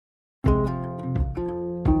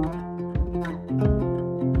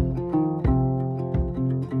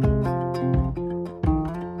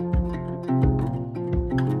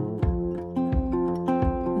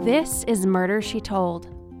This is Murder, She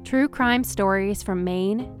Told. True crime stories from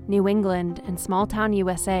Maine, New England, and small-town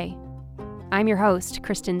USA. I'm your host,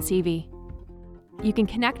 Kristen Seavey. You can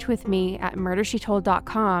connect with me at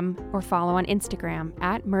murdershetold.com or follow on Instagram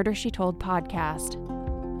at murdershetoldpodcast.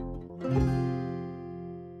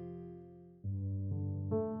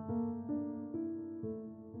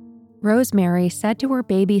 Rosemary said to her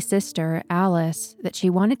baby sister, Alice, that she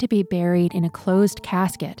wanted to be buried in a closed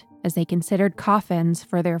casket as they considered coffins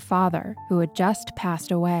for their father, who had just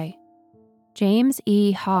passed away. James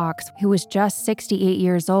E. Hawks, who was just 68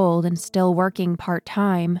 years old and still working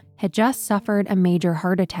part-time, had just suffered a major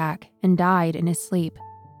heart attack and died in his sleep.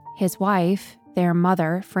 His wife, their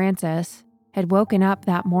mother, Frances, had woken up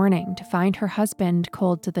that morning to find her husband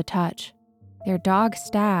cold to the touch. Their dog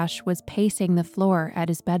Stash was pacing the floor at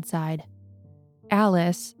his bedside.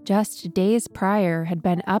 Alice, just days prior, had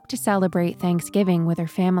been up to celebrate Thanksgiving with her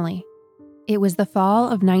family. It was the fall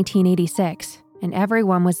of 1986, and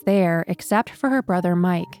everyone was there except for her brother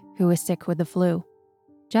Mike, who was sick with the flu.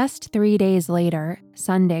 Just 3 days later,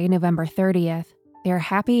 Sunday, November 30th, their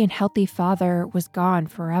happy and healthy father was gone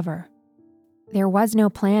forever. There was no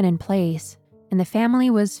plan in place, and the family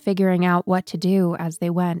was figuring out what to do as they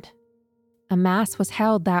went. A mass was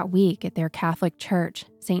held that week at their Catholic church,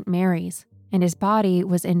 St. Mary's, and his body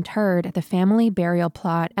was interred at the family burial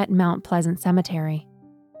plot at Mount Pleasant Cemetery.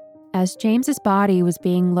 As James's body was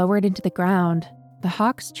being lowered into the ground, the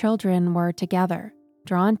Hawks children were together,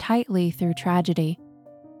 drawn tightly through tragedy.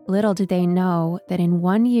 Little did they know that in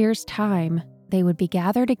 1 year's time, they would be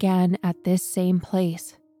gathered again at this same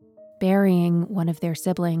place, burying one of their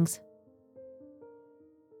siblings.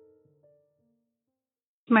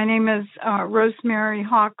 My name is Rosemary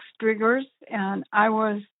Hawks Driggers, and I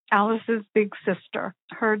was Alice's big sister,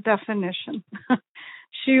 her definition.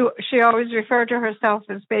 She always referred to herself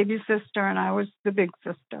as baby sister, and I was the big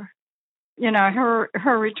sister. You know,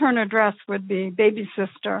 her return address would be baby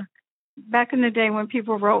sister, back in the day when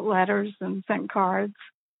people wrote letters and sent cards.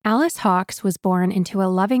 Alice Hawks was born into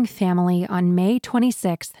a loving family on May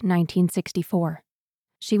 26, 1964.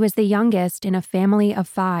 She was the youngest in a family of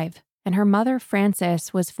 5, and her mother,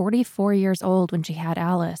 Frances, was 44 years old when she had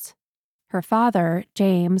Alice. Her father,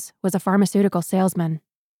 James, was a pharmaceutical salesman.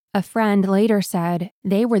 A friend later said,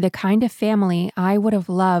 "They were the kind of family I would have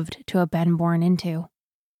loved to have been born into."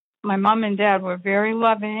 My mom and dad were very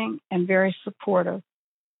loving and very supportive,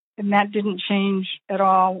 and that didn't change at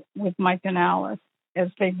all with Mike and Alice. As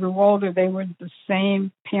they grew older, they were the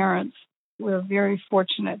same parents. We were very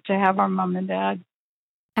fortunate to have our mom and dad.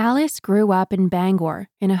 Alice grew up in Bangor,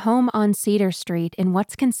 in a home on Cedar Street in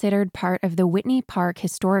what's considered part of the Whitney Park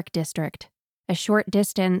Historic District, a short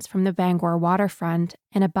distance from the Bangor waterfront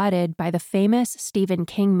and abutted by the famous Stephen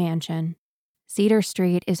King mansion. Cedar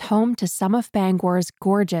Street is home to some of Bangor's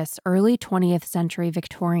gorgeous early 20th century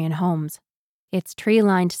Victorian homes, its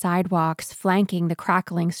tree-lined sidewalks flanking the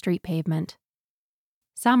crackling street pavement.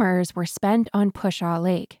 Summers were spent on Pushaw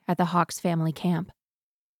Lake at the Hawks family camp.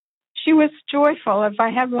 She was joyful. If I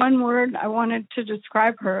had one word I wanted to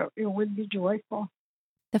describe her, it would be joyful.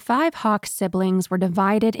 The 5 Hawks siblings were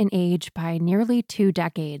divided in age by nearly 2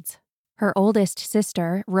 decades. Her oldest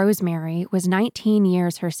sister, Rosemary, was 19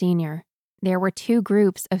 years her senior. There were 2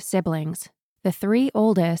 groups of siblings, the 3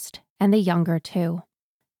 oldest and the younger 2.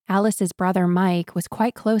 Alice's brother Mike was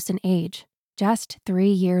quite close in age, just 3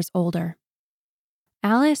 years older.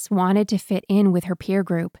 Alice wanted to fit in with her peer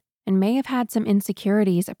group and may have had some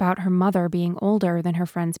insecurities about her mother being older than her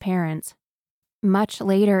friends' parents. Much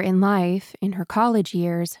later in life, in her college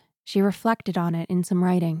years, she reflected on it in some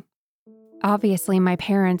writing. Obviously, my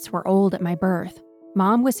parents were old at my birth.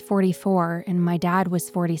 Mom was 44 and my dad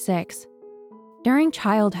was 46. During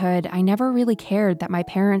childhood, I never really cared that my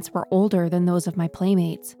parents were older than those of my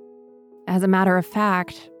playmates. As a matter of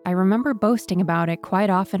fact, I remember boasting about it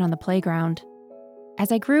quite often on the playground.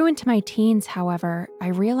 As I grew into my teens, however, I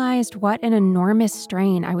realized what an enormous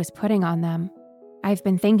strain I was putting on them. I've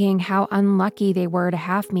been thinking how unlucky they were to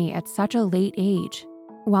have me at such a late age.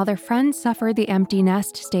 While their friends suffered the empty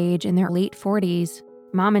nest stage in their late 40s,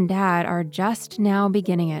 Mom and Dad are just now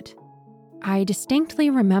beginning it. I distinctly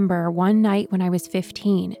remember one night when I was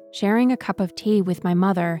 15, sharing a cup of tea with my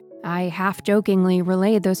mother. I half-jokingly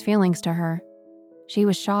relayed those feelings to her. She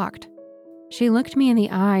was shocked. She looked me in the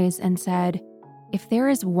eyes and said, "If there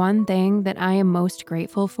is one thing that I am most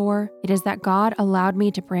grateful for, it is that God allowed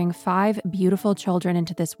me to bring 5 beautiful children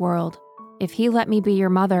into this world. If He let me be your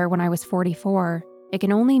mother when I was 44, it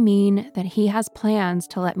can only mean that He has plans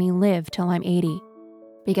to let me live till I'm 80.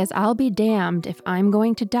 Because I'll be damned if I'm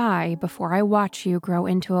going to die before I watch you grow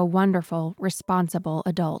into a wonderful, responsible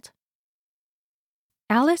adult."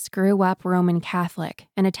 Alice grew up Roman Catholic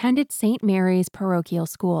and attended St. Mary's Parochial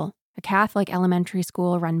School, a Catholic elementary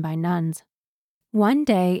school run by nuns. One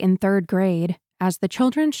day in 3rd grade, as the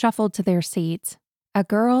children shuffled to their seats, a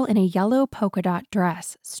girl in a yellow polka dot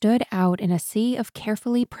dress stood out in a sea of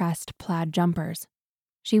carefully pressed plaid jumpers.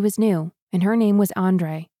 She was new, and her name was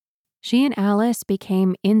Andre. She and Alice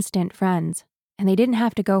became instant friends, and they didn't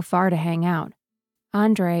have to go far to hang out.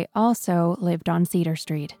 Andre also lived on Cedar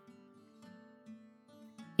Street.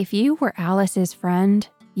 If you were Alice's friend,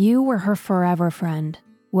 you were her forever friend,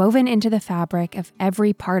 woven into the fabric of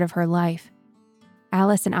every part of her life.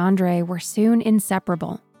 Alice and Andre were soon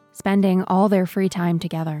inseparable, spending all their free time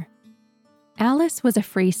together. Alice was a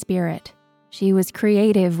free spirit. She was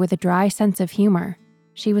creative with a dry sense of humor.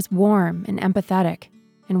 She was warm and empathetic,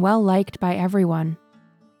 and well-liked by everyone.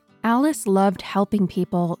 Alice loved helping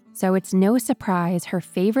people, so it's no surprise her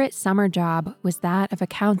favorite summer job was that of a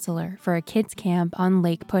counselor for a kids' camp on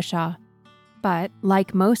Lake Pushaw. But,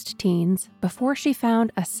 like most teens, before she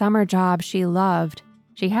found a summer job she loved,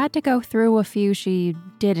 she had to go through a few she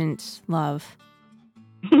didn't love.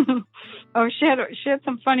 She had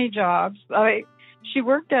some funny jobs. She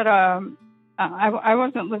worked at I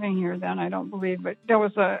wasn't living here then, I don't believe, but there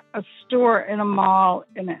was a store in a mall,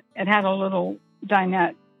 and it had a little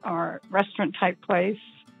dinette or restaurant type place.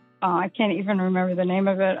 I can't even remember the name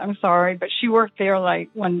of it. I'm sorry, but she worked there like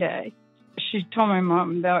one day. She told my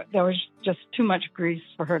mom that there was just too much grease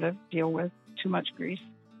for her to deal with, too much grease.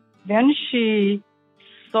 Then she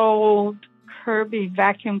sold Kirby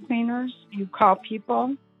vacuum cleaners. You call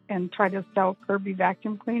people and try to sell Kirby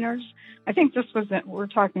vacuum cleaners. I think this was we're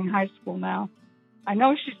talking high school now. I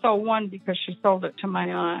know she sold one because she sold it to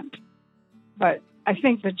my aunt. But I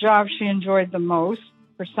think the job she enjoyed the most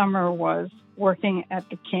for summer was working at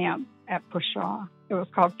the camp at Pushaw. It was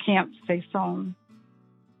called Camp Saison.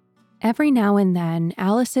 Every now and then,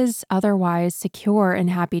 Alice's otherwise secure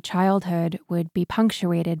and happy childhood would be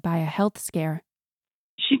punctuated by a health scare.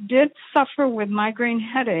 She did suffer with migraine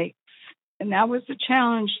headaches, and that was a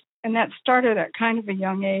challenge. And that started at kind of a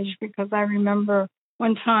young age, because I remember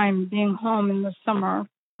one time being home in the summer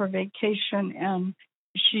for vacation, and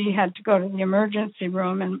she had to go to the emergency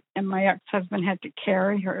room, and my ex-husband had to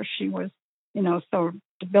carry her. She was, so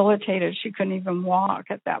debilitated she couldn't even walk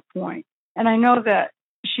at that point. And I know that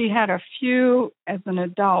she had a few as an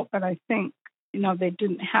adult, but I think, they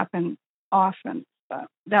didn't happen often. But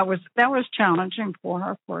that was challenging for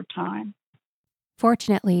her for a time.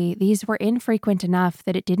 Fortunately, these were infrequent enough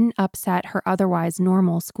that it didn't upset her otherwise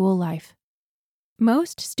normal school life.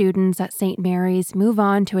 Most students at St. Mary's move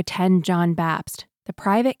on to attend John Baptist, the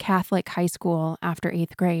private Catholic high school, after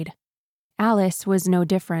 8th grade. Alice was no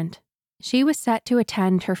different. She was set to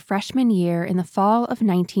attend her freshman year in the fall of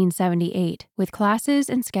 1978, with classes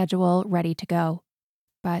and schedule ready to go.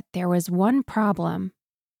 But there was one problem.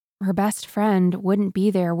 Her best friend wouldn't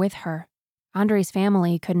be there with her. Andre's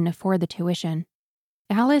family couldn't afford the tuition.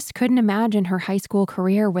 Alice couldn't imagine her high school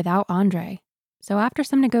career without Andre. So after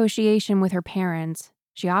some negotiation with her parents,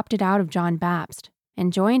 she opted out of John Baptist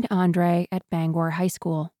and joined Andre at Bangor High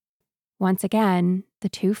School. Once again, the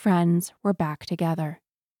two friends were back together.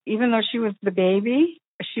 Even though she was the baby,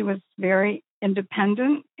 she was very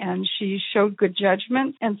independent and she showed good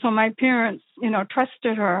judgment. And so my parents,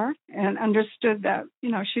 trusted her and understood that,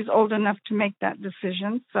 she's old enough to make that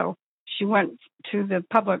decision. So she went to the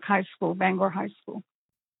public high school, Bangor High School.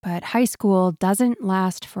 But high school doesn't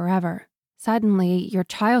last forever. Suddenly, your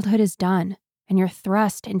childhood is done, and you're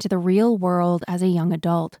thrust into the real world as a young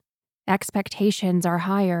adult. Expectations are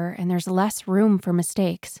higher, and there's less room for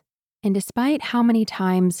mistakes. And despite how many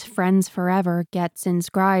times Friends Forever gets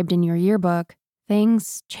inscribed in your yearbook,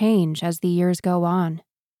 things change as the years go on.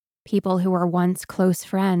 People who are once close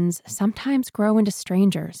friends sometimes grow into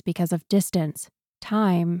strangers because of distance,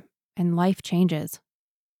 time, and life changes.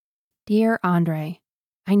 Dear Andre,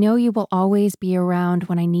 I know you will always be around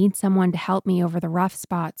when I need someone to help me over the rough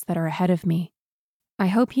spots that are ahead of me. I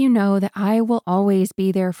hope you know that I will always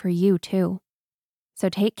be there for you, too. So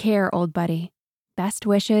take care, old buddy. Best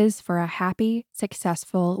wishes for a happy,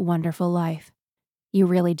 successful, wonderful life. You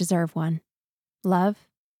really deserve one. Love,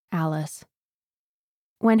 Alice.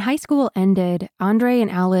 When high school ended, Andre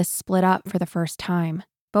and Alice split up for the first time.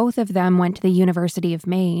 Both of them went to the University of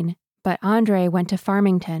Maine, but Andre went to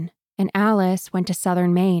Farmington, and Alice went to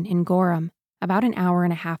Southern Maine in Gorham, about an hour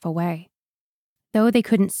and a half away. Though they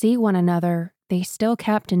couldn't see one another, they still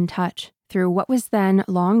kept in touch through what was then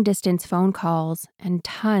long-distance phone calls and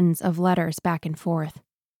tons of letters back and forth.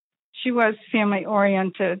 She was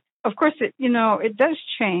family-oriented. Of course, it does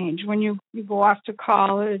change when you go off to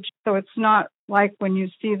college, so it's not like when you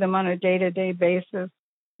see them on a day-to-day basis.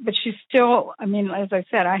 But she still, I mean, as I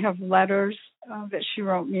said, I have letters that she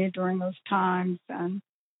wrote me during those times, and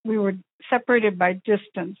we were separated by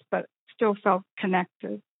distance, but still felt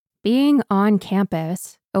connected. Being on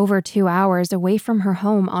campus, over 2 hours away from her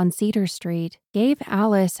home on Cedar Street, gave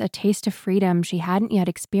Alice a taste of freedom she hadn't yet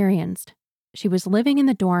experienced. She was living in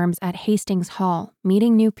the dorms at Hastings Hall,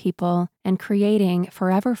 meeting new people, and creating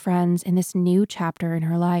forever friends in this new chapter in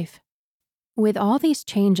her life. With all these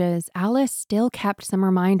changes, Alice still kept some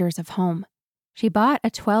reminders of home. She bought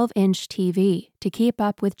a 12-inch TV to keep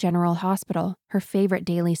up with General Hospital, her favorite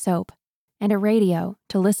daily soap, and a radio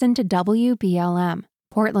to listen to WBLM,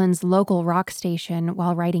 Portland's local rock station,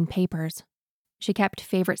 while writing papers. She kept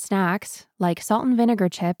favorite snacks, like salt and vinegar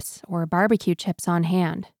chips or barbecue chips, on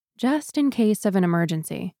hand, just in case of an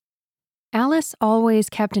emergency. Alice always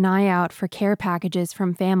kept an eye out for care packages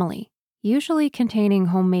from family, usually containing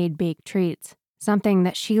homemade baked treats, something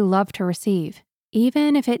that she loved to receive,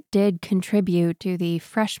 even if it did contribute to the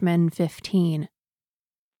freshman 15.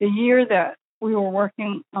 The year that we were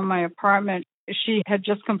working on my apartment, she had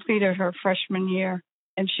just completed her freshman year,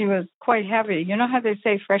 and she was quite heavy. You know how they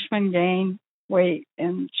say freshmen gain weight,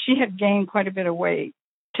 and she had gained quite a bit of weight.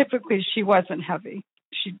 Typically, she wasn't heavy.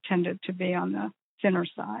 She tended to be on the thinner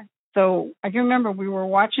side. So I can remember we were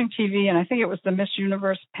watching TV, and I think it was the Miss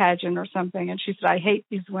Universe pageant or something, and she said, I hate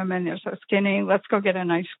these women. They're so skinny. Let's go get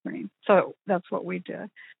an ice cream. So that's what we did.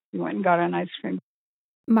 We went and got an ice cream.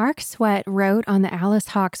 Mark Sweat wrote on the Alice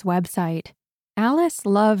Hawks website, Alice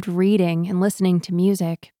loved reading and listening to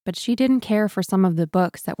music, but she didn't care for some of the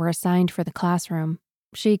books that were assigned for the classroom.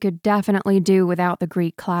 She could definitely do without the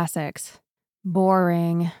Greek classics.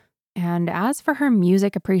 Boring. And as for her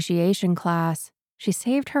music appreciation class, she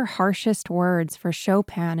saved her harshest words for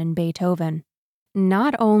Chopin and Beethoven.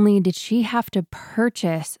 Not only did she have to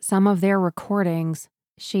purchase some of their recordings,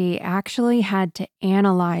 she actually had to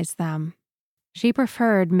analyze them. She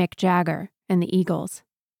preferred Mick Jagger and the Eagles,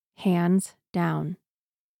 hands down.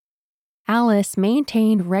 Alice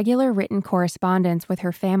maintained regular written correspondence with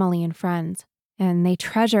her family and friends, and they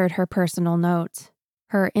treasured her personal notes.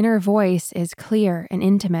 Her inner voice is clear and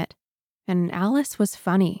intimate, and Alice was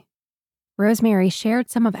funny. Rosemary shared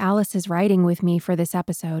some of Alice's writing with me for this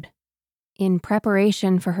episode. In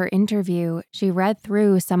preparation for her interview, she read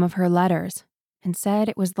through some of her letters and said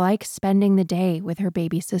it was like spending the day with her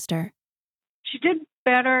baby sister. She did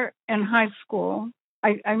better in high school.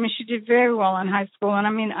 I mean, she did very well in high school. And I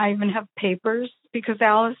mean, I even have papers because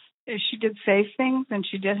Alice, she did save things, and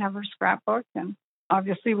she did have her scrapbook, and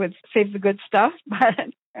obviously would save the good stuff, but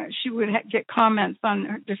she would get comments on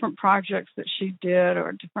her different projects that she did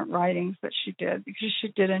or different writings that she did because she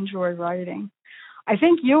did enjoy writing. I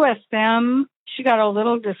think USM, she got a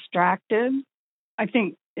little distracted. I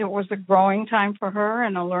think it was a growing time for her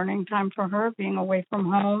and a learning time for her, being away from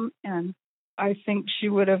home. And I think she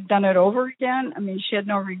would have done it over again. I mean, she had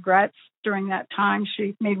no regrets during that time.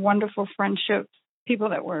 She made wonderful friendships, people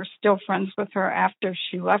that were still friends with her after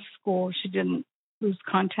she left school. She didn't lose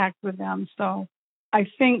contact with them. So I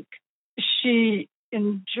think she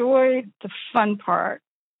enjoyed the fun part,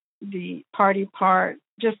 the party part,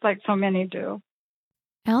 just like so many do.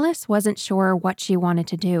 Alice wasn't sure what she wanted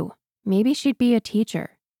to do. Maybe she'd be a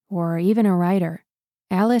teacher, or even a writer.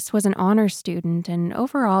 Alice was an honors student, and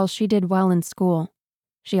overall she did well in school.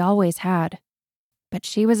 She always had. But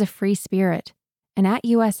she was a free spirit, and at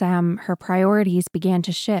USM, her priorities began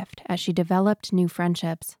to shift as she developed new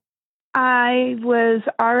friendships. I was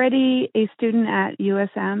already a student at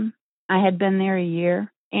USM. I had been there a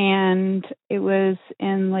year, and it was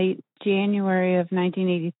in late January of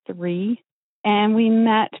 1983. And we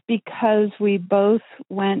met because we both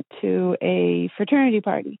went to a fraternity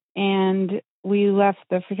party, and we left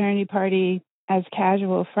the fraternity party as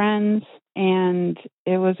casual friends, and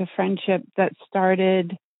it was a friendship that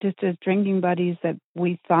started just as drinking buddies that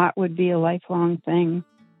we thought would be a lifelong thing.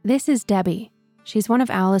 This is Debbie. She's one of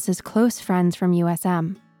Alice's close friends from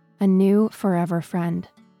USM, a new forever friend.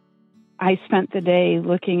 I spent the day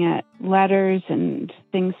looking at letters and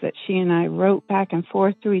things that she and I wrote back and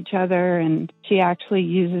forth to each other, and she actually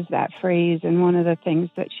uses that phrase in one of the things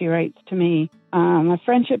that she writes to me. A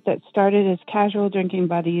friendship that started as casual drinking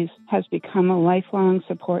buddies has become a lifelong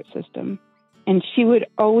support system. And she would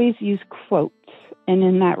always use quotes. And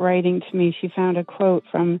in that writing to me, she found a quote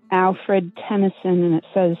from Alfred Tennyson, and it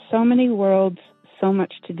says, "So many worlds, so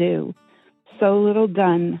much to do, so little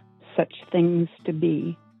done, such things to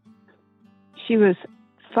be." She was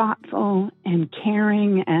thoughtful and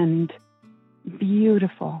caring and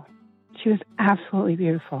beautiful. She was absolutely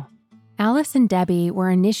beautiful. Alice and Debbie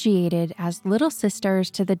were initiated as little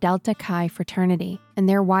sisters to the Delta Chi fraternity, and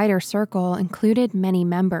their wider circle included many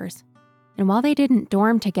members. And while they didn't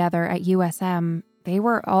dorm together at USM, they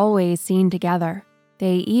were always seen together.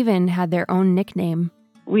 They even had their own nickname.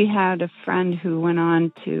 We had a friend who went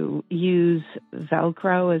on to use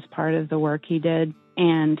Velcro as part of the work he did,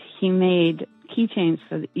 and he made keychains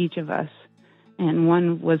for each of us. And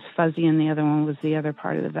one was fuzzy and the other one was the other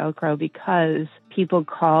part of the Velcro because people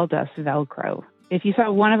called us Velcro. If you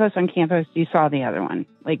saw one of us on campus, you saw the other one.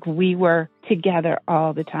 Like, we were together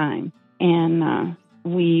all the time. And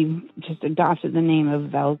we just adopted the name of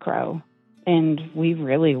Velcro. And we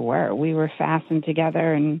really were. We were fastened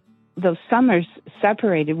together. And those summers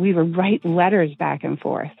separated, we would write letters back and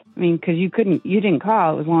forth. I mean, because you didn't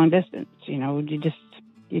call. It was long distance. You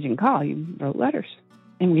didn't call. You wrote letters.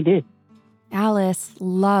 And we did. Alice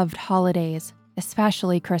loved holidays,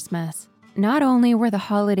 especially Christmas. Not only were the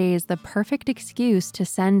holidays the perfect excuse to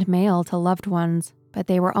send mail to loved ones, but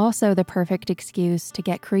they were also the perfect excuse to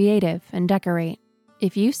get creative and decorate.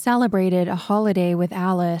 If you celebrated a holiday with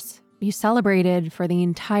Alice, you celebrated for the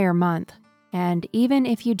entire month. And even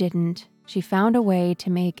if you didn't, she found a way to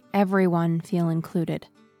make everyone feel included.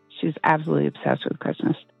 She was absolutely obsessed with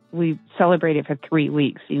Christmas. We celebrated for 3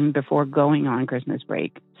 weeks, even before going on Christmas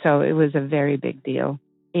break. So it was a very big deal.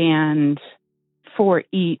 And for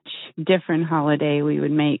each different holiday, we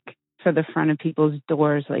would make for the front of people's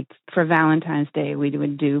doors, like for Valentine's Day, we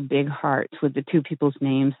would do big hearts with the two people's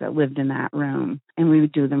names that lived in that room. And we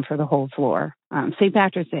would do them for the whole floor. St.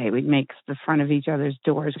 Patrick's Day, we'd make the front of each other's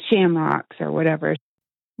doors shamrocks or whatever.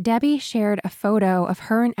 Debbie shared a photo of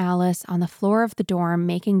her and Alice on the floor of the dorm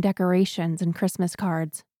making decorations and Christmas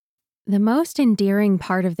cards. The most endearing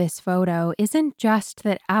part of this photo isn't just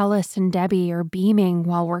that Alice and Debbie are beaming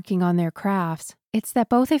while working on their crafts. It's that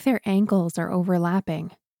both of their ankles are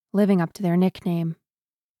overlapping, living up to their nickname.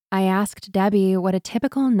 I asked Debbie what a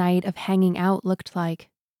typical night of hanging out looked like.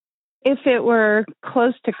 If it were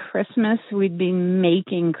close to Christmas, we'd be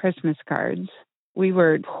making Christmas cards. We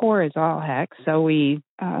were poor as all heck, so we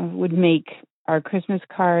would make our Christmas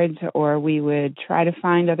cards, or we would try to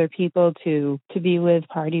find other people to be with,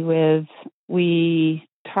 party with. We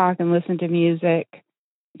talk and listen to music.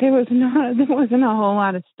 There wasn't a whole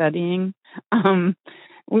lot of studying.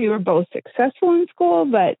 We were both successful in school,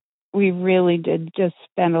 but we really did just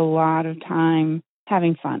spend a lot of time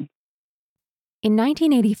having fun. In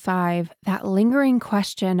 1985, that lingering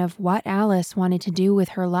question of what Alice wanted to do with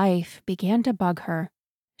her life began to bug her.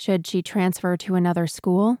 Should she transfer to another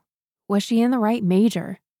school? Was she in the right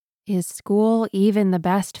major? Is school even the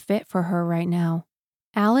best fit for her right now?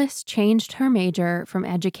 Alice changed her major from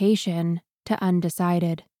education to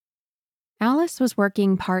undecided. Alice was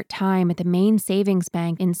working part-time at the Maine Savings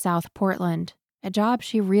Bank in South Portland, a job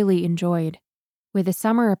she really enjoyed. With the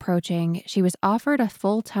summer approaching, she was offered a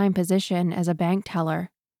full-time position as a bank teller.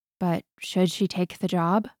 But should she take the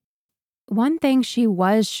job? One thing she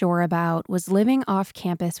was sure about was living off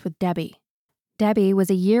campus with Debbie. Debbie was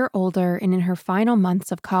a year older and in her final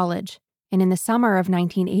months of college, and in the summer of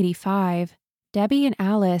 1985, Debbie and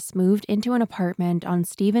Alice moved into an apartment on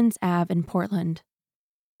Stevens Ave in Portland.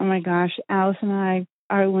 Oh my gosh, Alice and I,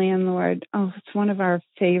 our landlord, it's one of our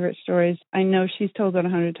favorite stories. I know she's told it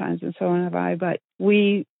 100 times, and so have I, but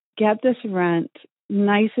we get this rent,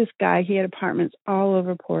 nicest guy. He had apartments all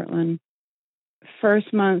over Portland.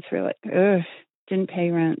 First month, we're like, ugh, didn't pay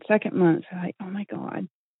rent. Second month, we're like, oh my God.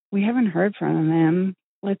 We haven't heard from him.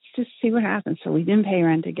 Let's just see what happens. So we didn't pay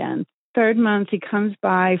rent again. Third month, he comes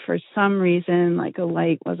by for some reason, like a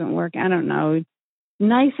light wasn't working. I don't know.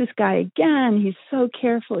 Nicest guy again. He's so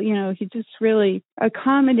careful. He's just really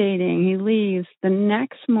accommodating. He leaves the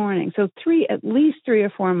next morning. So at least 3 or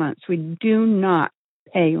 4 months, we do not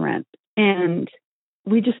pay rent. And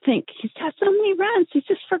we just think, he's got so many rents. He's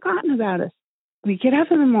just forgotten about us. We get up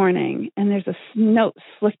in the morning and there's a note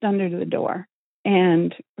slipped under the door.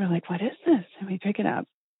 And we're like, what is this? And we pick it up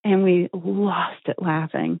and we lost it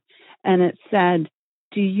laughing. And it said,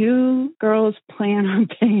 do you girls plan on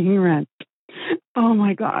paying rent? Oh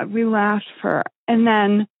my God, we laughed and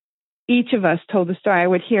then each of us told the story. I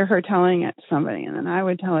would hear her telling it to somebody and then I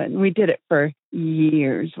would tell it. And we did it for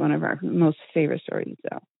years, one of our most favorite stories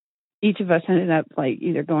though. Each of us ended up like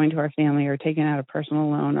either going to our family or taking out a personal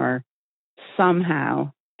loan or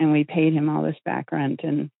somehow, and we paid him all this back rent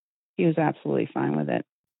and he was absolutely fine with it.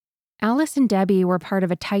 Alice and Debbie were part of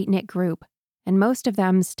a tight-knit group, and most of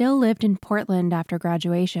them still lived in Portland after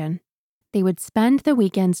graduation. They would spend the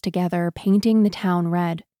weekends together painting the town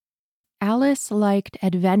red. Alice liked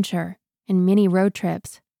adventure and mini road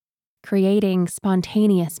trips, creating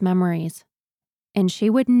spontaneous memories. and she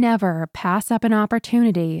would never pass up an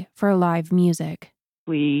opportunity for live music.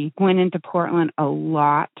 We went into Portland a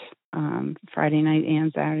lot, Friday night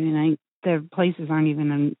and Saturday night. The places aren't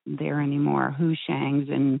even there anymore. Hushang's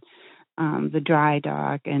and the Dry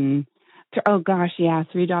Dock and,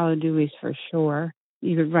 $3 Dewey's for sure.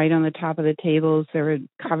 You could write on the top of the tables. They were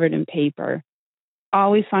covered in paper.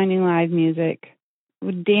 Always finding live music.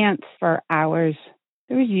 Would dance for hours.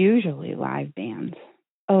 There was usually live bands.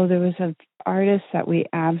 Oh, there was an artist that we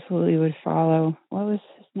absolutely would follow. What was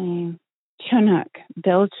his name? Chinook,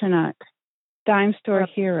 Bill Chinook. Dime Store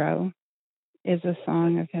Hero is a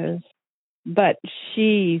song of his. But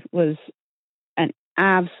she was an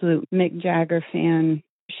absolute Mick Jagger fan.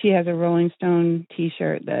 She has a Rolling Stone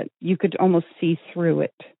t-shirt that you could almost see through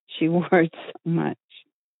it. She wore it so much.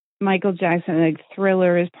 Michael Jackson, like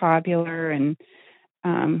Thriller is popular, and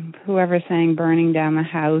whoever sang Burning Down the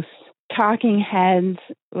House. Talking Heads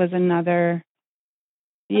was another.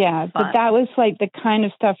 Yeah, but that was like the kind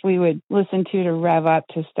of stuff we would listen to rev up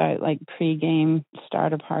to start, like pregame,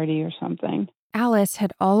 start a party or something. Alice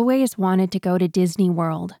had always wanted to go to Disney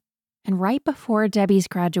World, and right before Debbie's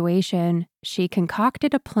graduation, she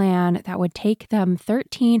concocted a plan that would take them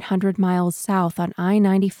 1,300 miles south on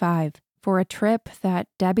I-95 for a trip that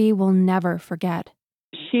Debbie will never forget.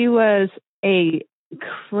 She was a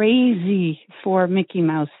crazy for Mickey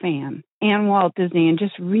Mouse fan and Walt Disney, and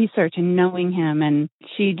just research and knowing him, and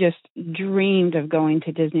she just dreamed of going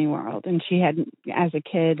to Disney World, and she had as a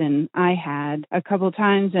kid, and I had a couple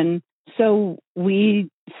times, and so we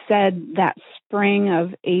said that spring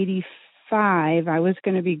of 85 I was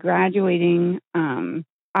going to be graduating.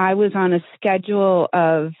 I was on a schedule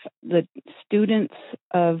of the students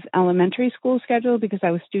of elementary school schedule because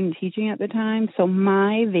I was student teaching at the time, so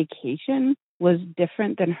my vacation was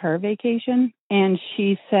different than her vacation. And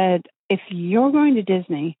she said, if you're going to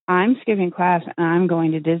Disney, I'm skipping class and I'm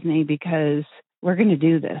going to Disney because we're going to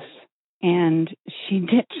do this. And she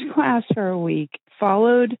ditched class for a week,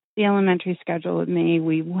 followed the elementary schedule with me.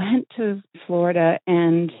 We went to Florida,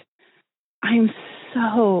 and I'm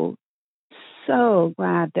so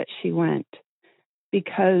glad that she went,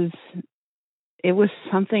 because it was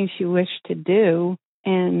something she wished to do,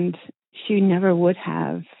 and she never would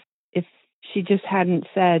have if she just hadn't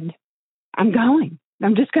said, I'm going.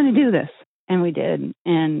 I'm just going to do this. And we did,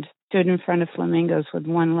 and stood in front of flamingos with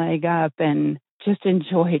one leg up and just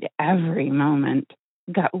enjoyed every moment.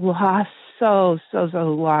 Got lost, so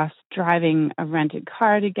lost, driving a rented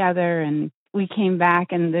car together, and we came back,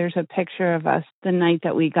 and there's a picture of us the night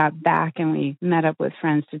that we got back, and we met up with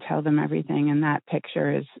friends to tell them everything, and that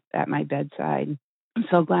picture is at my bedside. I'm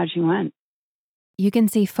so glad she went. You can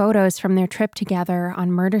see photos from their trip together on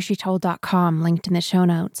murdershetold.com, linked in the show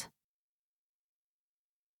notes.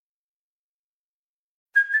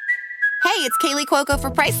 Hey, it's Kaylee Cuoco for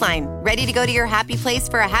Priceline. Ready to go to your happy place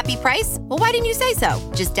for a happy price? Well, why didn't you say so?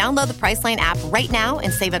 Just download the Priceline app right now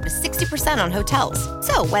and save up to 60% on hotels.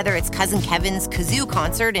 So whether it's Cousin Kevin's Kazoo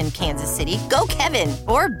Concert in Kansas City, go Kevin,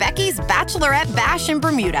 or Becky's Bachelorette Bash in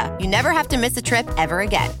Bermuda, you never have to miss a trip ever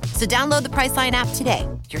again. So download the Priceline app today.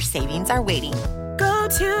 Your savings are waiting. Go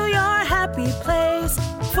to your happy place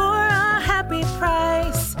for a happy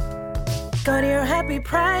price. Go to your happy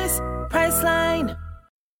price, Priceline.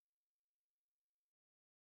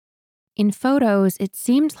 In photos, it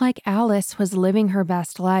seemed like Alice was living her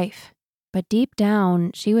best life, but deep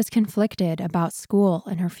down, she was conflicted about school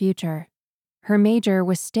and her future. Her major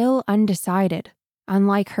was still undecided,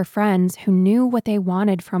 unlike her friends who knew what they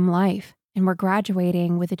wanted from life and were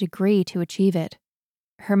graduating with a degree to achieve it.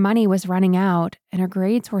 Her money was running out, and her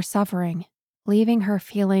grades were suffering, leaving her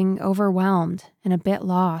feeling overwhelmed and a bit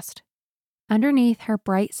lost. Underneath her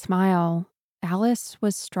bright smile, Alice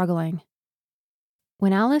was struggling.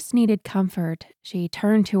 When Alice needed comfort, she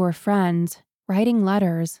turned to her friends, writing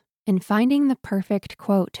letters, and finding the perfect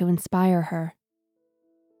quote to inspire her.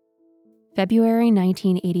 February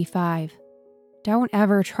 1985. Don't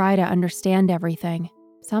ever try to understand everything.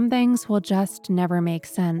 Some things will just never make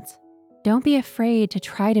sense. Don't be afraid to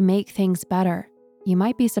try to make things better. You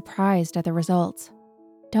might be surprised at the results.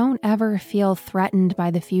 Don't ever feel threatened by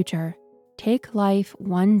the future. Take life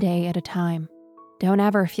one day at a time. Don't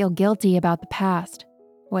ever feel guilty about the past.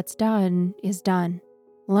 What's done is done.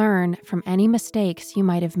 Learn from any mistakes you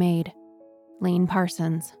might have made. Lane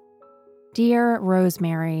Parsons. Dear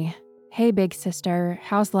Rosemary, hey big sister,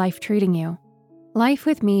 how's life treating you? Life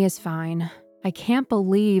with me is fine. I can't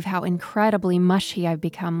believe how incredibly mushy I've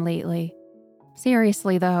become lately.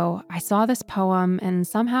 Seriously though, I saw this poem and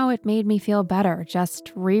somehow it made me feel better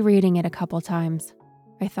just rereading it a couple times.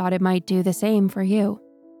 I thought it might do the same for you.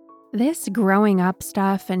 This growing up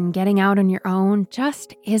stuff and getting out on your own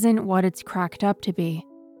just isn't what it's cracked up to be.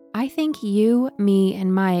 I think you, me,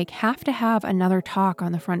 and Mike have to have another talk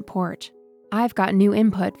on the front porch. I've got new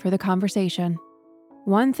input for the conversation.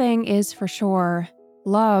 One thing is for sure,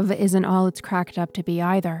 love isn't all it's cracked up to be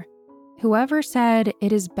either. Whoever said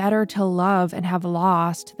it is better to love and have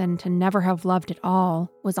lost than to never have loved at all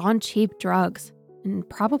was on cheap drugs and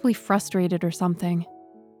probably frustrated or something.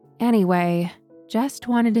 Anyway, just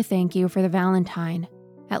wanted to thank you for the Valentine.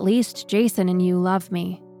 At least Jason and you love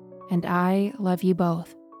me, and I love you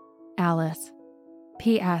both. Alice.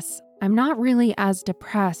 P.S. I'm not really as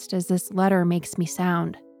depressed as this letter makes me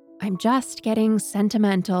sound. I'm just getting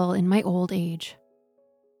sentimental in my old age.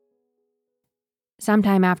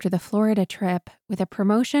 Sometime after the Florida trip, with a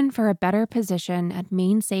promotion for a better position at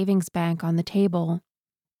Maine Savings Bank on the table,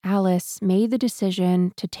 Alice made the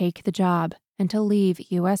decision to take the job and to leave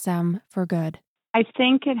USM for good. I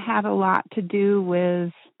think it had a lot to do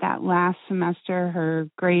with that last semester. Her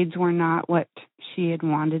grades were not what she had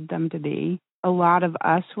wanted them to be. A lot of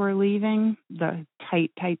us were leaving, the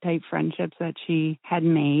tight friendships that she had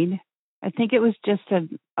made. I think it was just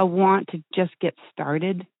a want to just get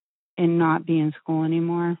started and not be in school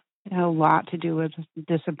anymore. It had a lot to do with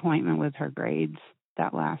disappointment with her grades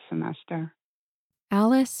that last semester.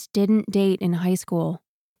 Alice didn't date in high school.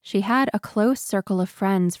 She had a close circle of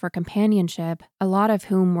friends for companionship, a lot of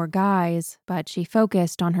whom were guys, but she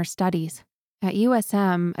focused on her studies. At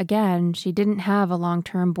USM, again, she didn't have a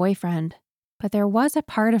long-term boyfriend. But there was a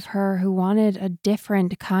part of her who wanted a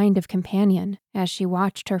different kind of companion as she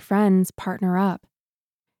watched her friends partner up.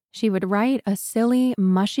 She would write a silly,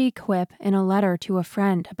 mushy quip in a letter to a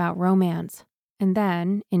friend about romance, and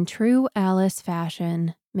then, in true Alice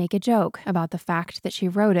fashion, make a joke about the fact that she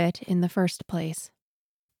wrote it in the first place.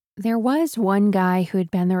 There was one guy who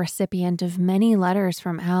had been the recipient of many letters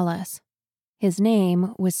from Alice. His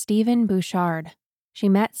name was Stephen Bouchard. She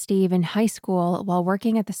met Steve in high school while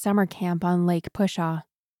working at the summer camp on Lake Pushaw.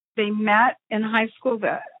 They met in high school.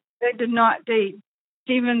 They did not date.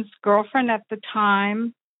 Stephen's girlfriend at the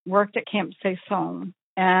time worked at Camp Saison,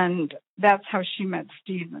 and that's how she met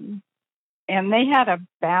Stephen. And they had a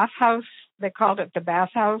bathhouse. They called it the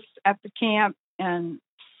bathhouse at the camp. And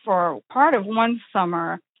for part of one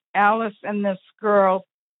summer, Alice and this girl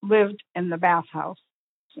lived in the bathhouse.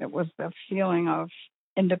 It was the feeling of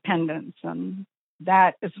independence, and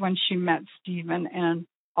that is when she met Stephen. And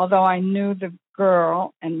although I knew the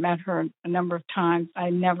girl and met her a number of times, I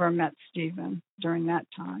never met Stephen during that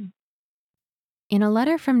time. In a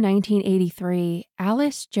letter from 1983,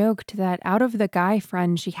 Alice joked that out of the guy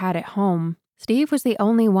friends she had at home, Steve was the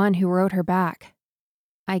only one who wrote her back.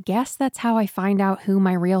 "I guess that's how I find out who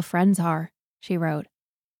my real friends are," she wrote.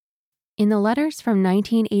 In the letters from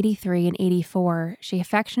 1983 and 84, she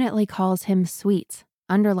affectionately calls him Sweets,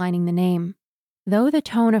 underlining the name. Though the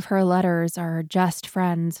tone of her letters are just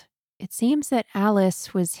friends, it seems that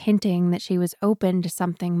Alice was hinting that she was open to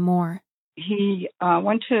something more. He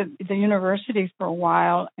went to the university for a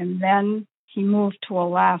while, and then he moved to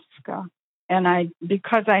Alaska. And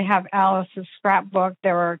because I have Alice's scrapbook,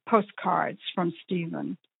 there are postcards from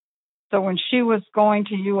Stephen. So when she was going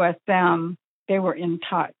to USM, they were in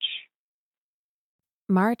touch.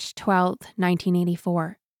 March 12th,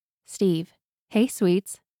 1984. Steve, hey,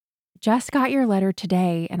 Sweets. Just got your letter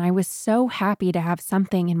today, and I was so happy to have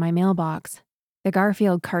something in my mailbox. The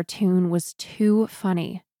Garfield cartoon was too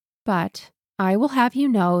funny. But I will have you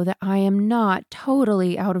know that I am not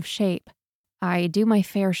totally out of shape. I do my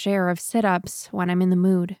fair share of sit-ups when I'm in the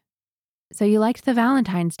mood. So you liked the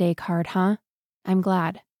Valentine's Day card, huh? I'm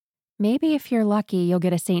glad. Maybe if you're lucky, you'll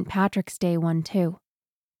get a St. Patrick's Day one too.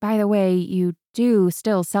 By the way, you do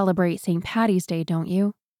still celebrate St. Patty's Day, don't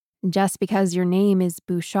you? Just because your name is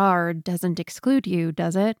Bouchard doesn't exclude you,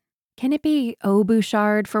 does it? Can it be Eau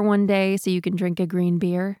Bouchard for one day so you can drink a green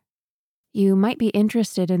beer? You might be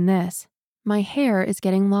interested in this. My hair is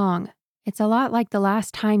getting long. It's a lot like the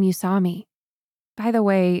last time you saw me. By the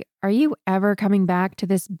way, are you ever coming back to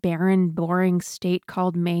this barren, boring state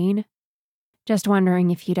called Maine? Just wondering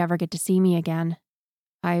if you'd ever get to see me again.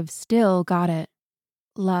 I've still got it.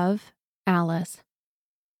 Love, Alice.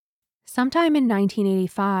 Sometime in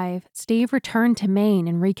 1985, Steve returned to Maine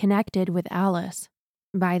and reconnected with Alice.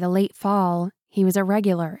 By the late fall, he was a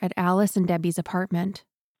regular at Alice and Debbie's apartment.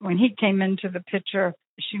 When he came into the picture,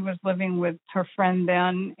 she was living with her friend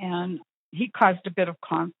then, and he caused a bit of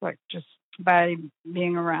conflict just by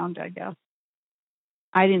being around, I guess.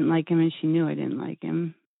 I didn't like him, and she knew I didn't like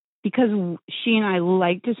him. because she and I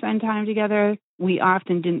like to spend time together, we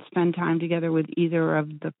often didn't spend time together with either of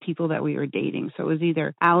the people that we were dating. So it was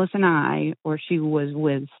either Alice and I, or she was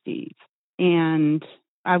with Steve. And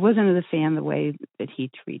I wasn't a fan of the way that he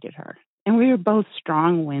treated her. And we were both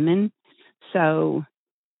strong women. So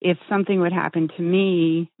if something would happen to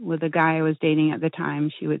me with the guy I was dating at the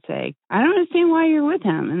time, she would say, I don't understand why you're with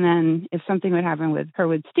him. And then if something would happen with her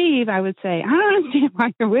with Steve, I would say, I don't understand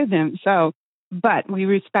why you're with him. So, but we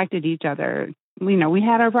respected each other. We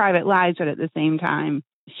had our private lives, but at the same time,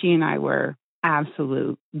 she and I were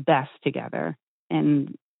absolute best together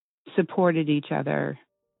and supported each other.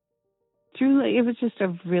 Truly, it was just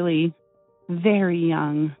a really very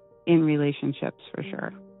young in relationships, for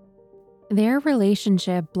sure. Their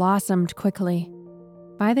relationship blossomed quickly.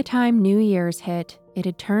 By the time New Year's hit, it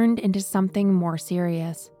had turned into something more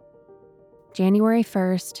serious. January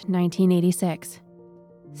 1st, 1986.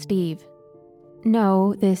 Steve.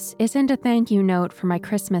 No, this isn't a thank you note for my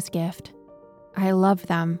Christmas gift. I love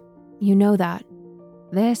them. You know that.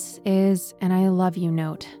 This is an I love you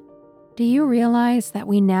note. Do you realize that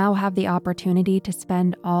we now have the opportunity to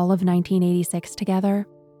spend all of 1986 together?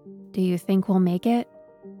 Do you think we'll make it?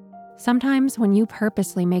 Sometimes when you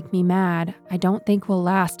purposely make me mad, I don't think we'll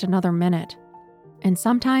last another minute. And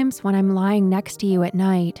sometimes when I'm lying next to you at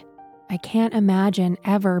night, I can't imagine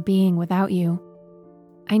ever being without you.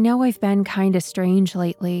 I know I've been kinda strange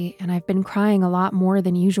lately, and I've been crying a lot more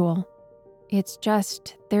than usual. It's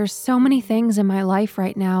just, there's so many things in my life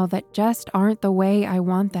right now that just aren't the way I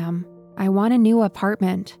want them. I want a new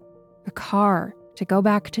apartment, a car, to go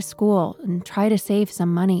back to school and try to save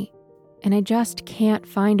some money. And I just can't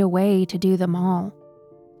find a way to do them all.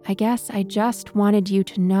 I guess I just wanted you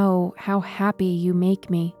to know how happy you make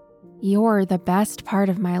me. You're the best part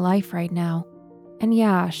of my life right now. And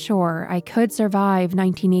yeah, sure, I could survive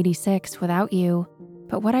 1986 without you,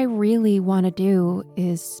 but what I really want to do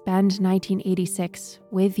is spend 1986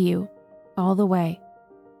 with you, all the way.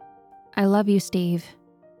 I love you, Steve.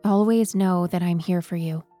 Always know that I'm here for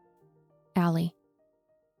you. Allie.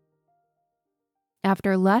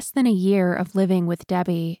 After less than a year of living with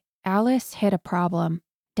Debbie, Alice hit a problem.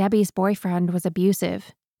 Debbie's boyfriend was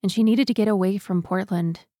abusive, and she needed to get away from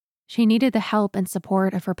Portland. She needed the help and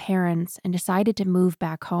support of her parents and decided to move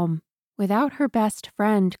back home. Without her best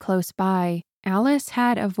friend close by, Alice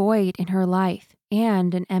had a void in her life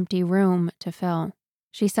and an empty room to fill.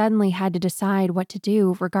 She suddenly had to decide what to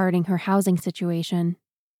do regarding her housing situation.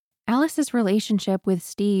 Alice's relationship with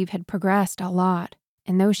Steve had progressed a lot,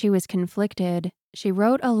 and though she was conflicted, she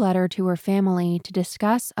wrote a letter to her family to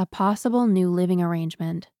discuss a possible new living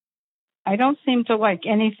arrangement. I don't seem to like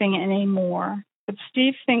anything anymore, but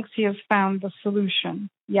Steve thinks he has found the solution.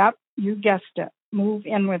 Yep, you guessed it. Move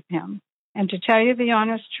in with him. And to tell you the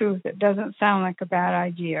honest truth, it doesn't sound like a bad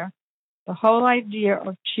idea. The whole idea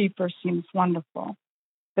of cheaper seems wonderful.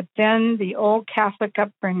 But then the old Catholic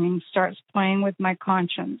upbringing starts playing with my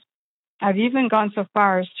conscience. I've even gone so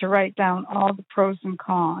far as to write down all the pros and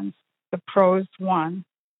cons. The pros won.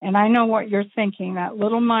 And I know what you're thinking. That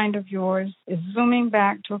little mind of yours is zooming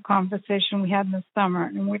back to a conversation we had in the summer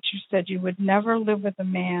in which you said you would never live with a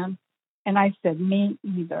man. And I said, me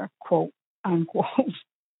either, quote, unquote.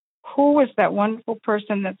 Who was that wonderful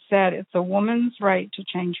person that said it's a woman's right to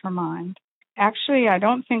change her mind? Actually, I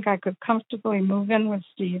don't think I could comfortably move in with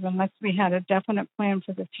Steve unless we had a definite plan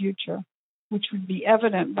for the future, which would be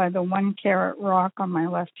evident by the 1 carat rock on my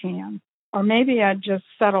left hand. Or maybe I'd just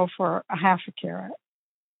settle for a half a carat.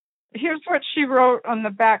 Here's what she wrote on the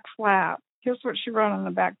back flap.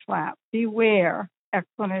 Beware,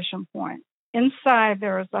 exclamation point. Inside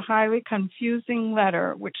there is a highly confusing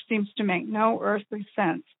letter which seems to make no earthly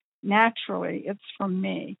sense. Naturally, it's from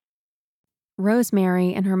me.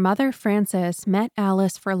 Rosemary and her mother Frances met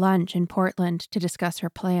Alice for lunch in Portland to discuss her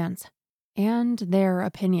plans and their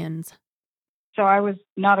opinions. So I was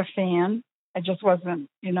not a fan. I just wasn't,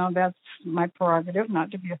 that's my prerogative,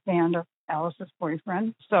 not to be a fan of Alice's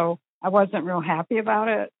boyfriend. So I wasn't real happy about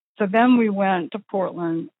it. So then we went to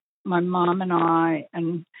Portland, my mom and I,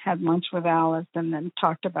 and had lunch with Alice and then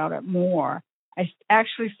talked about it more. I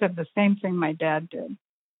actually said the same thing my dad did.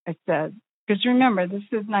 I said, because remember, this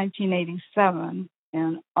is 1987,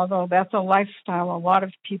 and although that's a lifestyle a lot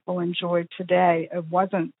of people enjoy today, it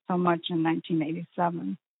wasn't so much in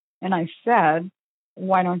 1987. And I said,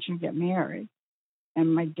 why don't you get married?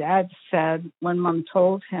 And my dad said, when Mom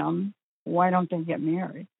told him, why don't they get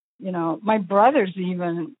married? My brothers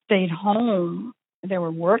even stayed home. They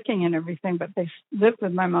were working and everything, but they lived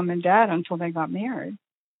with my mom and dad until they got married.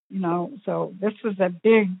 So this was a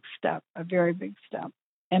big step, a very big step.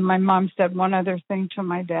 And my mom said one other thing to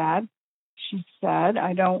my dad. she said,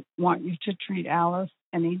 I don't want you to treat Alice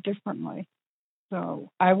any differently. So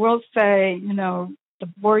I will say, the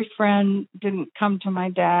boyfriend didn't come to my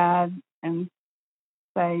dad and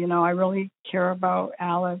say, I really care about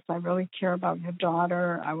Alice. I really care about your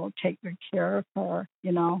daughter. I will take good care of her.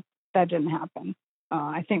 That didn't happen.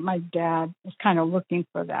 I think my dad was kind of looking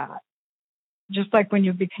for that. Just like when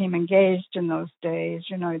you became engaged in those days,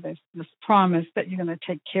 there's this promise that you're going to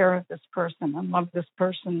take care of this person and love this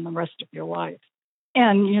person the rest of your life.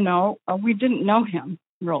 And, we didn't know him,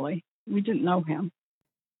 really. We didn't know him.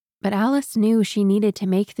 But Alice knew she needed to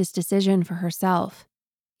make this decision for herself,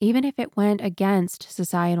 even if it went against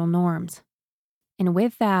societal norms. And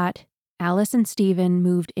with that, Alice and Stephen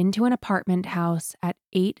moved into an apartment house at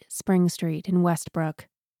 8 Spring Street in Westbrook,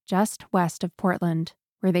 just west of Portland,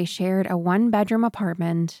 where they shared a 1-bedroom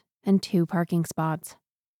apartment and 2 parking spots.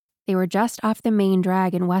 They were just off the main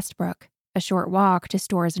drag in Westbrook, a short walk to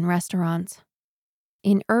stores and restaurants.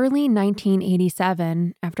 In early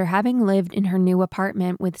 1987, after having lived in her new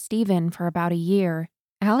apartment with Stephen for about a year,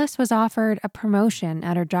 Alice was offered a promotion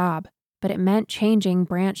at her job, but it meant changing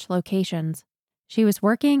branch locations. She was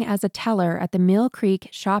working as a teller at the Mill Creek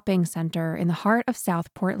Shopping Center in the heart of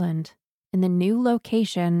South Portland, and the new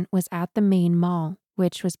location was at the main mall,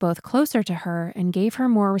 which was both closer to her and gave her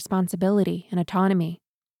more responsibility and autonomy.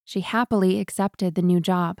 She happily accepted the new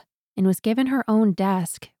job and was given her own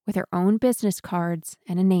desk with her own business cards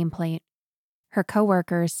and a nameplate. Her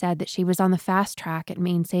coworkers said that she was on the fast track at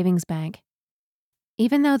Maine Savings Bank.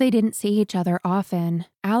 Even though they didn't see each other often,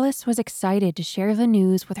 Alice was excited to share the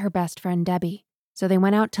news with her best friend Debbie, so they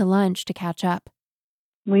went out to lunch to catch up.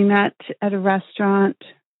 We met at a restaurant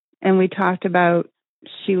and we talked about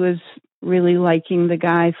she was really liking the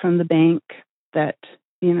guy from the bank that,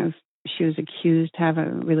 she was accused to have a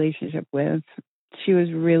relationship with. She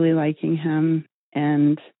was really liking him,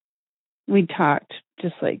 and we talked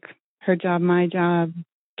just like her job, my job,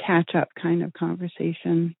 catch up kind of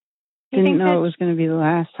conversation. Didn't know it was going to be the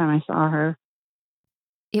last time I saw her.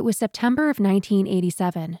 It was September of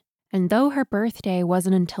 1987, and though her birthday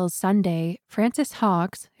wasn't until Sunday, Frances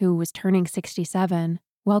Hawks, who was turning 67,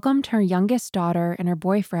 welcomed her youngest daughter and her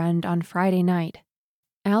boyfriend on Friday night.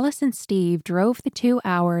 Alice and Steve drove the 2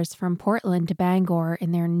 hours from Portland to Bangor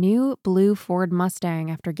in their new blue Ford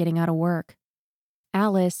Mustang after getting out of work.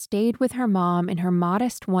 Alice stayed with her mom in her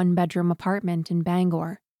modest 1-bedroom apartment in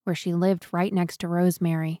Bangor, where she lived right next to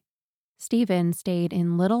Rosemary. Stephen stayed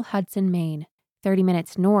in Little Hudson, Maine, 30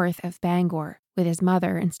 minutes north of Bangor, with his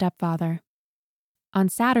mother and stepfather. On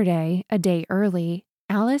Saturday, a day early,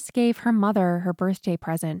 Alice gave her mother her birthday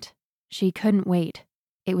present. She couldn't wait.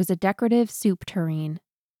 It was a decorative soup tureen,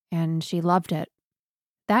 and she loved it.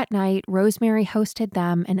 That night, Rosemary hosted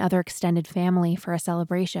them and other extended family for a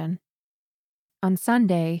celebration. On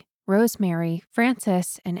Sunday, Rosemary,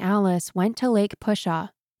 Frances, and Alice went to Lake Pushaw,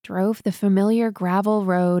 drove the familiar gravel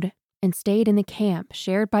road, and stayed in the camp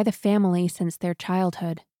shared by the family since their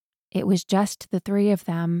childhood. It was just the 3 of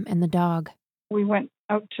them and the dog. We went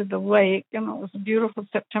out to the lake, and it was a beautiful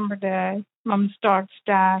September day. Mom's dog,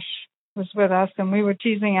 Stash, was with us, and we were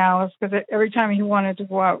teasing Alice because every time he wanted to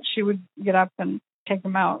go out, she would get up and take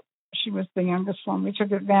him out. She was the youngest one. We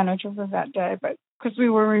took advantage of her that day, but because we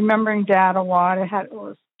were remembering Dad a lot, it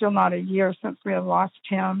was still not a year since we had lost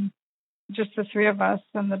him. Just the 3 of us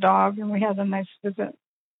and the dog, and we had a nice visit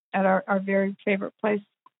at our very favorite place,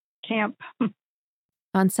 camp.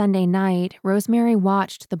 On Sunday night, Rosemary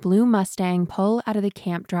watched the blue Mustang pull out of the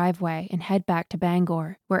camp driveway and head back to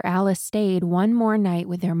Bangor, where Alice stayed one more night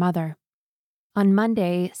with their mother. On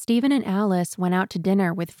Monday, Stephen and Alice went out to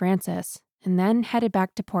dinner with Frances and then headed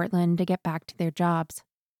back to Portland to get back to their jobs.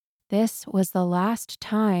 This was the last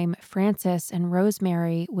time Frances and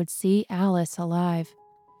Rosemary would see Alice alive.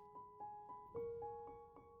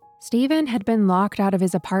 Stephen had been locked out of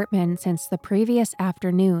his apartment since the previous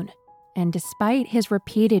afternoon, and despite his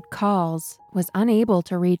repeated calls, was unable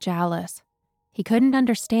to reach Alice. He couldn't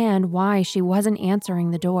understand why she wasn't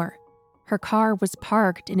answering the door. Her car was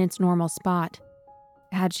parked in its normal spot.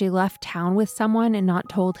 Had she left town with someone and not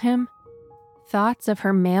told him? Thoughts of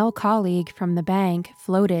her male colleague from the bank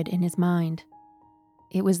floated in his mind.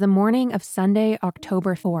 It was the morning of Sunday,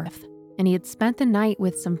 October 4th, and he had spent the night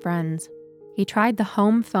with some friends. He tried the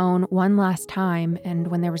home phone one last time, and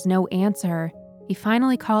when there was no answer, he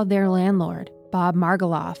finally called their landlord, Bob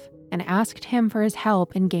Margoloff, and asked him for his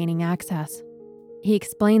help in gaining access. He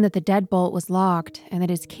explained that the deadbolt was locked and that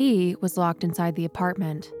his key was locked inside the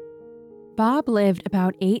apartment. Bob lived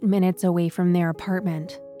about 8 minutes away from their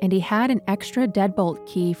apartment, and he had an extra deadbolt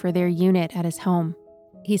key for their unit at his home.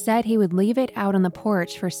 He said he would leave it out on the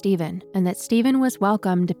porch for Stephen and that Stephen was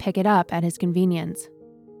welcome to pick it up at his convenience.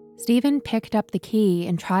 Stephen picked up the key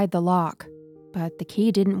and tried the lock, but the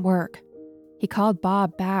key didn't work. He called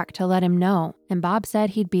Bob back to let him know, and Bob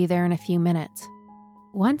said he'd be there in a few minutes.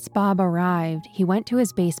 Once Bob arrived, he went to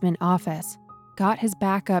his basement office, got his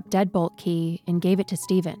backup deadbolt key, and gave it to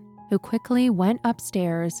Stephen, who quickly went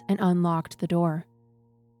upstairs and unlocked the door.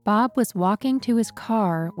 Bob was walking to his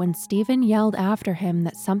car when Stephen yelled after him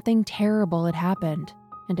that something terrible had happened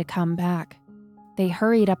and to come back. They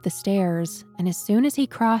hurried up the stairs, and as soon as he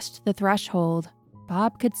crossed the threshold,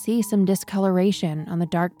 Bob could see some discoloration on the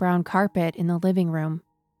dark brown carpet in the living room.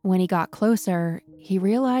 When he got closer, he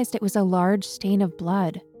realized it was a large stain of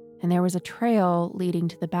blood, and there was a trail leading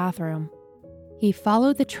to the bathroom. He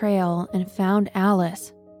followed the trail and found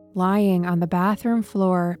Alice lying on the bathroom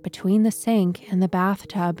floor between the sink and the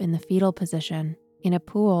bathtub in the fetal position, in a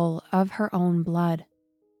pool of her own blood.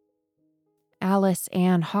 Alice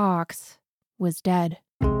Ann Hawks was dead.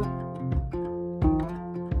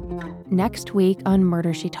 Next week on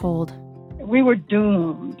Murder, She Told. We were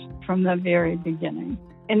doomed from the very beginning.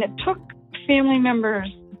 And it took family members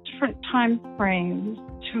different time frames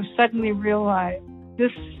to suddenly realize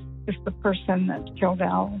this is the person that killed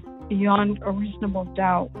Alice. Beyond a reasonable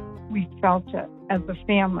doubt, we felt it as a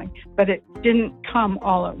family, but it didn't come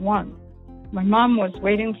all at once. My mom was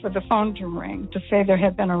waiting for the phone to ring to say there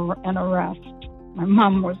had been an arrest. My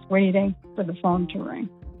mom was waiting for the phone to ring.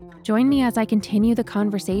 Join me as I continue the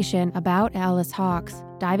conversation about Alice Hawks,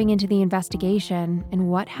 diving into the investigation and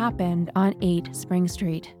what happened on 8 Spring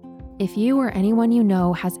Street. If you or anyone you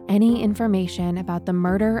know has any information about the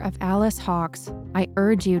murder of Alice Hawks, I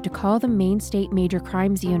urge you to call the Maine State Major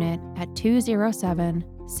Crimes Unit at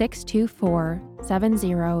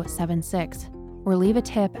 207-624-7076 or leave a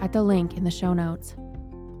tip at the link in the show notes.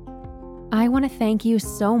 I want to thank you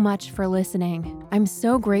so much for listening. I'm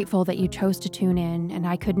so grateful that you chose to tune in, and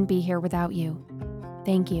I couldn't be here without you.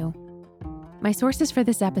 Thank you. My sources for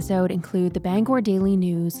this episode include the Bangor Daily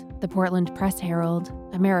News, the Portland Press Herald,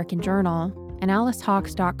 American Journal, and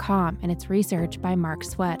AliceHawks.com and its research by Mark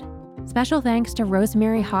Sweat. Special thanks to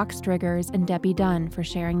Rosemary Hawks Driggers and Debbie Dunn for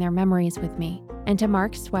sharing their memories with me, and to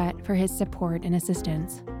Mark Sweat for his support and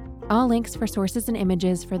assistance. All links for sources and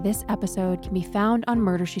images for this episode can be found on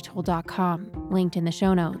MurderSheTold.com, linked in the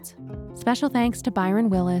show notes. Special thanks to Byron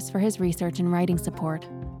Willis for his research and writing support.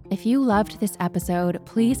 If you loved this episode,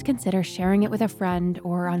 please consider sharing it with a friend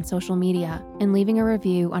or on social media and leaving a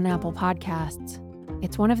review on Apple Podcasts.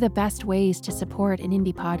 It's one of the best ways to support an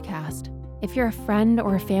indie podcast. If you're a friend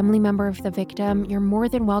or a family member of the victim, you're more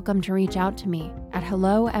than welcome to reach out to me at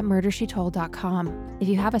hello@murdershetold.com. If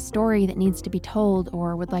you have a story that needs to be told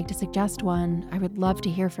or would like to suggest one, I would love to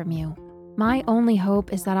hear from you. My only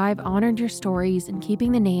hope is that I've honored your stories and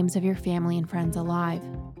keeping the names of your family and friends alive.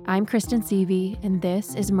 I'm Kristen Seavey, and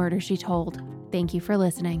this is Murder, She Told. Thank you for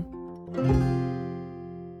listening.